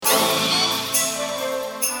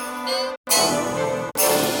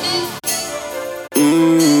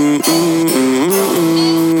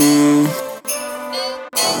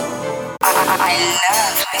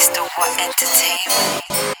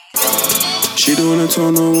She don't wanna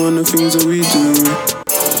tell no one the things that we do.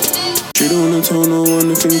 She don't wanna tell no one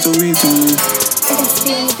the things that we do.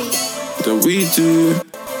 That we do.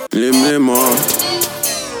 Limma.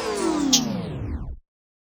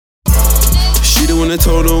 She don't wanna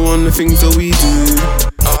tell no one the things that we do.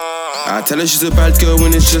 I tell her she's a bad girl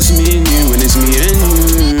when it's just me and you, when it's me and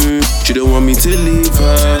you. She don't want me to leave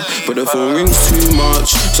her, but the phone rings too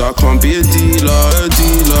much, so I can't be a dealer,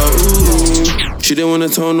 ooh. She don't wanna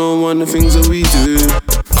tell no one the things that we do.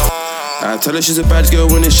 I tell her she's a bad girl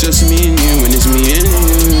when it's just me and you, when it's me and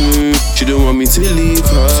you. She don't want me to leave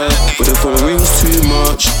her, but the phone rings too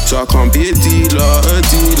much, so I can't be a dealer,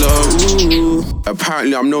 ooh.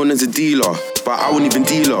 Apparently I'm known as a dealer, but I won't even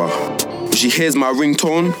deal her. When she hears my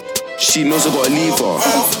ringtone, she knows I gotta leave her.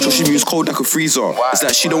 So she moves cold like a freezer. It's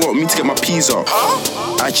like she don't want me to get my peas up.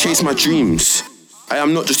 I chase my dreams. I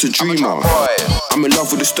am not just a dreamer. I'm in love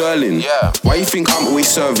with the sterling. Why you think I'm always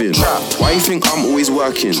serving? Why you think I'm always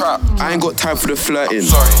working? I ain't got time for the flirting.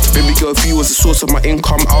 Baby girl, if you was the source of my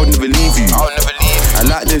income, I would never leave you. I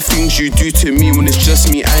like the things you do to me when it's just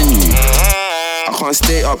me and you. I can't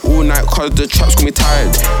stay up all night cause the traps got me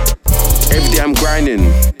tired. Every day I'm grinding.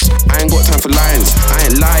 I ain't got time for lines, I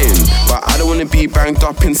ain't lying. But I don't wanna be banged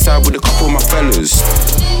up inside with a couple of my fellas.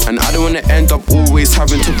 And I don't wanna end up always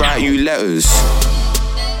having to write you letters.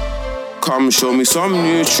 Come show me some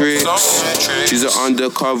new tricks. She's an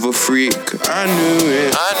undercover freak, I knew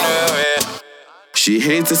it. She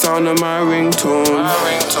hates the sound of my ringtone,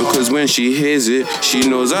 because when she hears it, she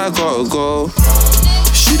knows I gotta go.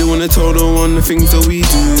 She don't wanna tell no one the things that we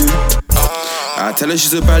do. I tell her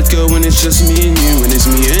she's a bad girl when it's just me and you, when it's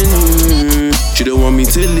me and you. She don't want me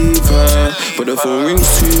to leave her, but the phone rings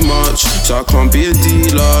too much, so I can't be a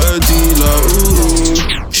dealer,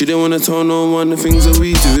 ooh. She don't wanna tell no one the things that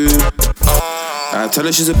we do. I tell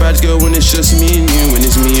her she's a bad girl when it's just me and you, when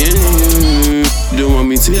it's me and you. She don't want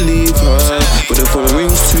me to leave her, but the phone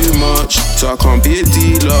rings too much, so I can't be a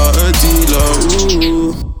dealer,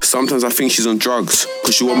 ooh. Sometimes I think she's on drugs,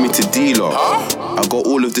 cause she want me to deal her. I got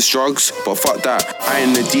all of these drugs, but fuck that, I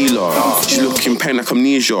ain't a dealer. She looking pain like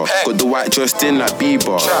amnesia, got the white dressed in like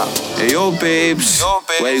Bieber. Hey yo babes,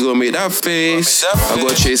 where you gonna make that face? I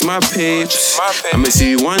gotta chase my papes, I'ma see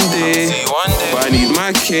you one day. But I need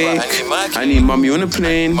my cake, I need mommy on the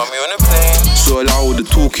plane. So allow all the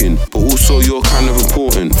talking, but also you're kind of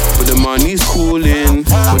important. But the money's calling,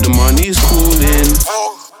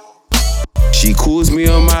 She calls me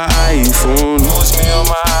on my iPhone.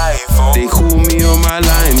 They call me on my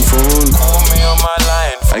line phone.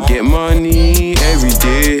 I get money every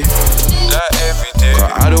day.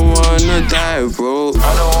 Cause I don't wanna die, bro.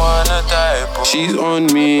 She's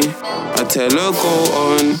on me. I tell her go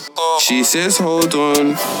on. She says hold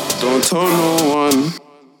on. Don't tell no one.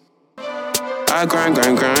 I grind.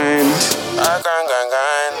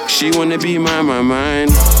 She wanna be mine.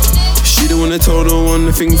 She don't wanna tell no one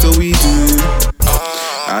the things that we do.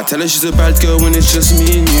 I tell her she's a bad girl when it's just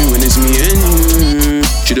me and you, when it's me and you.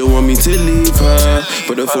 She don't want me to leave her,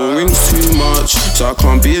 but the phone rings too much, so I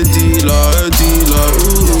can't be a dealer,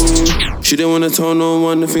 ooh. She don't wanna tell no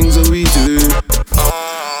one the things that we do.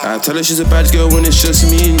 I tell her she's a bad girl when it's just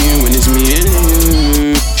me and you, when it's me and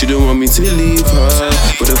you. She don't want me to leave her,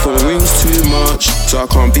 but the phone rings too much, so I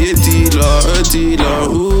can't be a dealer,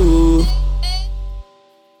 ooh.